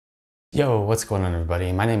Yo, what's going on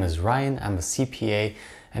everybody? My name is Ryan, I'm a CPA,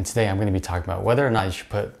 and today I'm going to be talking about whether or not you should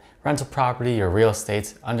put rental property or real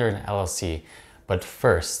estate under an LLC. But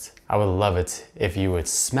first, I would love it if you would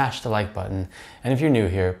smash the like button, and if you're new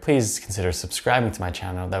here, please consider subscribing to my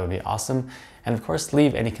channel, that would be awesome. And of course,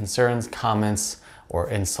 leave any concerns, comments, or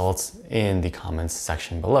insults in the comments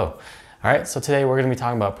section below. Alright, so today we're going to be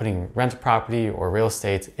talking about putting rental property or real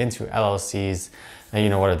estate into LLCs.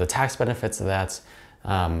 Now, what are the tax benefits of that?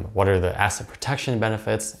 What are the asset protection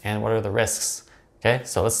benefits and what are the risks? Okay,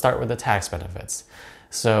 so let's start with the tax benefits.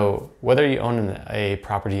 So whether you own a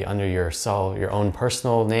property under your own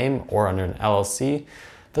personal name or under an LLC,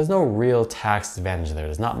 there's no real tax advantage there.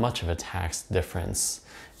 There's not much of a tax difference.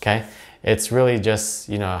 Okay, it's really just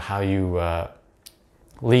how you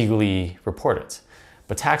legally report it.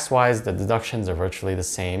 But tax-wise, the deductions are virtually the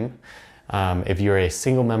same. If you're a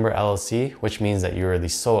single member LLC, which means that you're the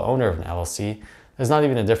sole owner of an LLC, there's not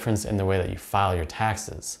even a difference in the way that you file your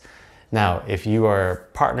taxes. Now, if you are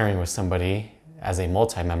partnering with somebody as a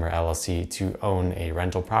multi-member LLC to own a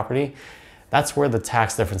rental property, that's where the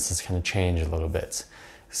tax differences can change a little bit.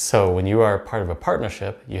 So when you are part of a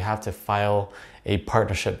partnership, you have to file a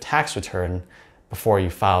partnership tax return before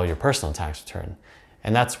you file your personal tax return.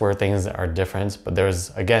 And that's where things are different, but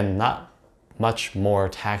there's, again, not much more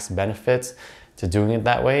tax benefits to doing it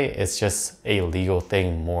that way. It's just a legal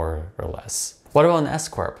thing, more or less. What about an S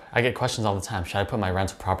Corp? I get questions all the time. Should I put my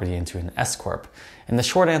rental property into an S Corp? And the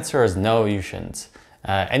short answer is no, you shouldn't.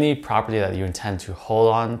 Any property that you intend to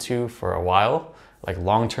hold on to for a while, like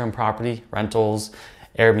long-term property, rentals,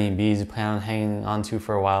 Airbnbs you plan on hanging on to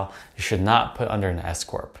for a while, you should not put under an S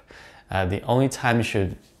Corp. The only time you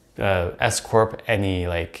should S Corp any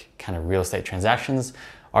kind of real estate transactions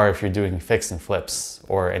are if you're doing fix and flips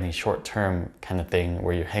or any short-term kind of thing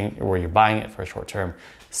where you're buying it for a short term,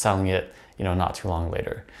 selling it not too long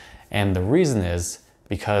later. And the reason is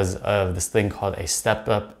because of this thing called a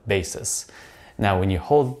step-up basis. Now, when you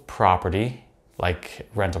hold property, like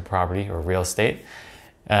rental property or real estate,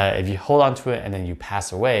 if you hold on to it and then you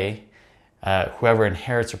pass away, whoever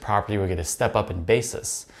inherits your property will get a step up in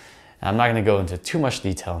basis. And I'm not going to go into too much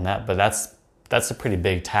detail on that, but that's a pretty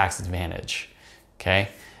big tax advantage. Okay,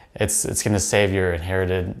 it's going to save your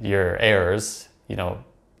heirs,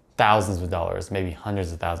 thousands of dollars, maybe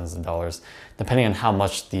hundreds of thousands of dollars, depending on how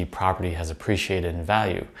much the property has appreciated in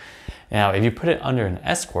value. Now, if you put it under an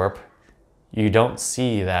S Corp, you don't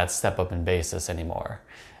see that step up in basis anymore.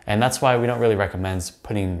 And that's why we don't really recommend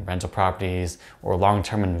putting rental properties or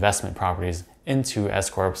long-term investment properties into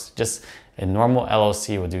S Corps. Just a normal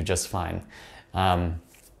LLC will do just fine.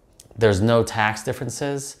 There's no tax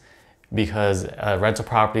differences because rental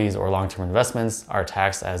properties or long-term investments are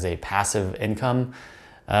taxed as a passive income.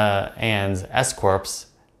 And S Corps,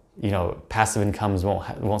 passive incomes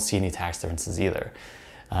won't see any tax differences either.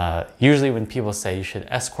 Usually when people say you should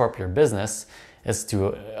S Corp your business, it's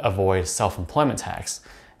to avoid self-employment tax.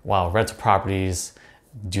 While rental properties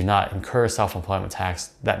do not incur self-employment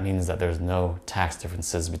tax, that means that there's no tax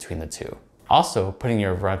differences between the two. Also, putting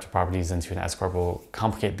your rental properties into an S Corp will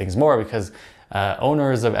complicate things more because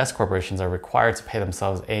owners of S corporations are required to pay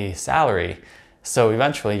themselves a salary. So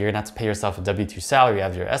eventually you're gonna have to pay yourself a W-2 salary out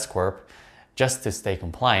of your S Corp just to stay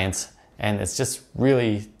compliant, and it's just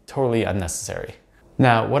really totally unnecessary.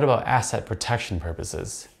 Now, what about asset protection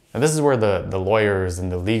purposes? Now, this is where the lawyers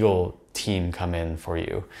and the legal team come in for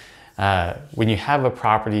you. When you have a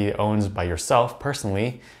property owned by yourself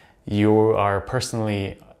personally, you are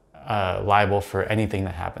personally liable for anything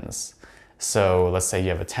that happens. So let's say you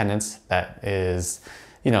have a tenant that is,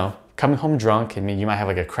 coming home drunk. You might have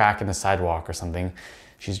a crack in the sidewalk or something.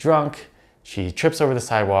 She's drunk, she trips over the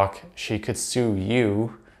sidewalk, she could sue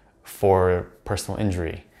you for personal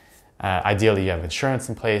injury. Ideally, you have insurance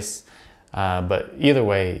in place, but either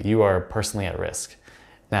way, you are personally at risk.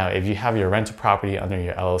 Now, if you have your rental property under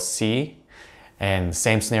your LLC and the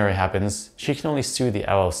same scenario happens, she can only sue the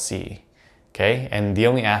LLC, okay? And the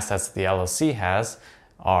only assets the LLC has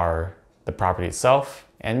are the property itself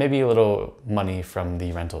and maybe a little money from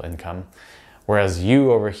the rental income. Whereas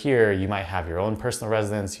you over here, you might have your own personal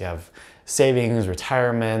residence, you have savings,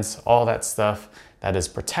 retirements, all that stuff that is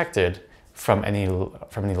protected from any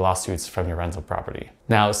lawsuits from your rental property.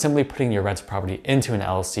 Now, simply putting your rental property into an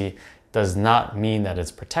LLC does not mean that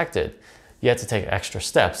it's protected. You have to take extra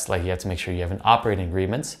steps, like you have to make sure you have an operating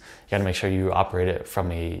agreement. You got to make sure you operate it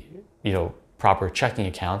from a proper checking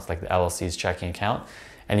account, like the LLC's checking account.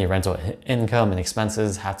 Any rental income and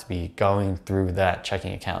expenses have to be going through that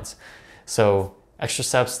checking account. So extra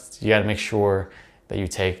steps you got to make sure that you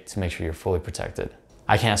take to make sure you're fully protected.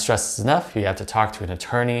 I can't stress this enough. You have to talk to an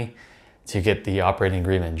attorney to get the operating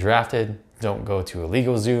agreement drafted. Don't go to a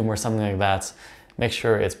legal Zoom or something like that. Make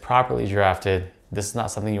sure it's properly drafted. This is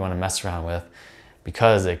not something you want to mess around with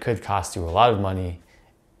because it could cost you a lot of money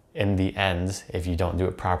in the end if you don't do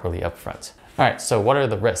it properly up front. All right, so what are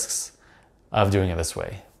the risks of doing it this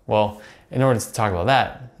way? Well, in order to talk about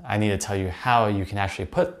that, I need to tell you how you can actually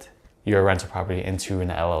put your rental property into an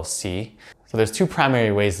LLC. So there's two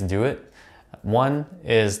primary ways to do it. One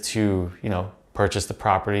is to, purchase the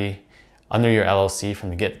property under your LLC from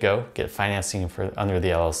the get-go, get financing for under the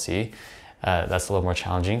LLC. That's a little more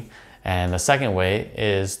challenging. And the second way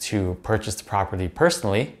is to purchase the property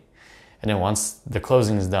personally. And then once the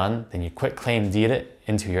closing is done, then you quit claim deed it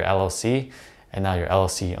into your LLC, and now your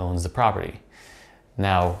LLC owns the property.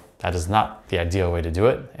 Now, that is not the ideal way to do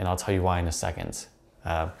it, and I'll tell you why in a second.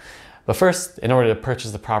 But first, in order to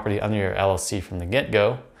purchase the property under your LLC from the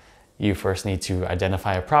get-go, you first need to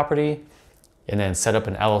identify a property and then set up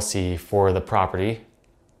an LLC for the property.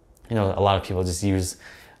 A lot of people just use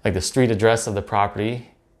like the street address of the property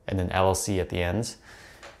and then LLC at the end.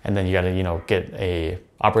 And then you gotta, get a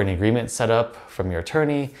operating agreement set up from your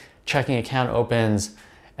attorney, checking account opens,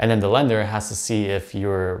 and then the lender has to see if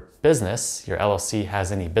your business, your LLC,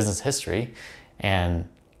 has any business history. And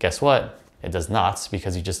guess what? It does not,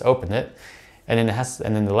 because you just opened it. And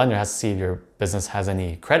then the lender has to see if your business has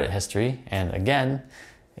any credit history. And again,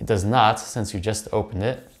 it does not, since you just opened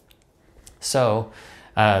it. So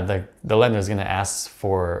the lender is going to ask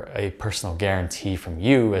for a personal guarantee from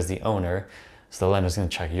you as the owner. So the lender is going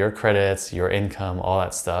to check your credits, your income, all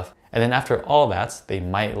that stuff. And then after all that, they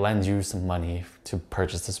might lend you some money to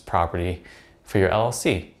purchase this property for your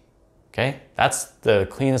LLC. Okay, that's the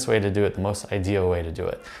cleanest way to do it, the most ideal way to do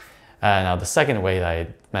it. Now the second way that I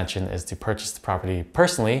mentioned is to purchase the property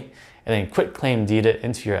personally and then quit claim deed it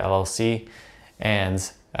into your LLC. And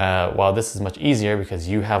while this is much easier because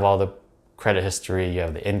you have all the credit history, you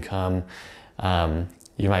have the income,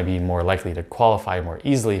 you might be more likely to qualify more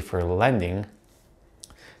easily for lending.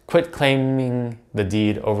 Quit claiming the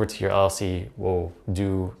deed over to your LLC will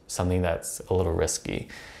do something that's a little risky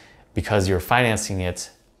because you're financing it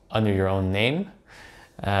under your own name.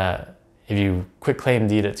 If you quit claim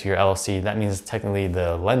deed it to your LLC, that means technically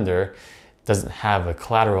the lender doesn't have a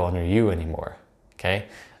collateral under you anymore, okay?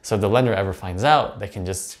 So if the lender ever finds out, they can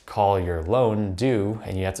just call your loan due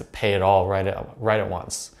and you have to pay it all right at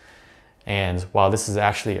once. And while this is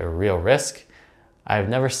actually a real risk, I've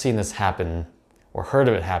never seen this happen or heard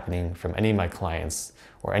of it happening from any of my clients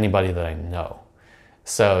or anybody that I know.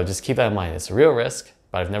 So just keep that in mind. It's a real risk,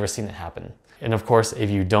 but I've never seen it happen. And of course, if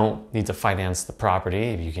you don't need to finance the property,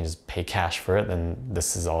 if you can just pay cash for it, then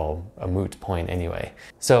this is all a moot point anyway.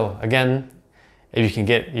 So again, if you can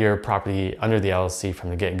get your property under the LLC from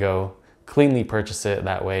the get-go, cleanly purchase it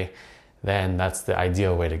that way, then that's the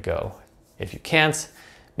ideal way to go. If you can't,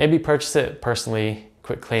 maybe purchase it personally,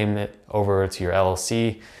 quit claim it over to your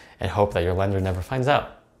LLC, and hope that your lender never finds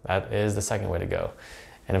out. That is the second way to go.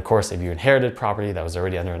 And of course, if you inherited property that was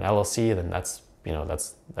already under an LLC, then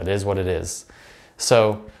that is what it is.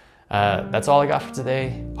 So that's all I got for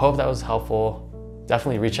today. Hope that was helpful.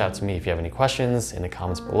 Definitely reach out to me if you have any questions in the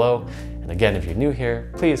comments below. And again, if you're new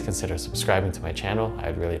here, please consider subscribing to my channel.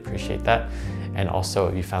 I'd really appreciate that. And also,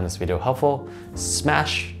 if you found this video helpful,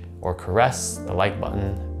 smash or caress the like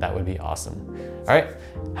button. That would be awesome. All right,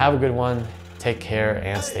 have a good one. Take care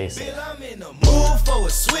and stay safe. I'm in the mood for a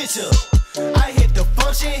switch up. I hit the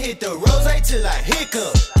function, hit the rose till I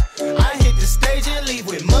hiccup. I hit the stage and leave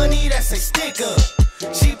with money that's a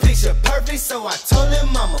sticker. She picture perfect, so I told her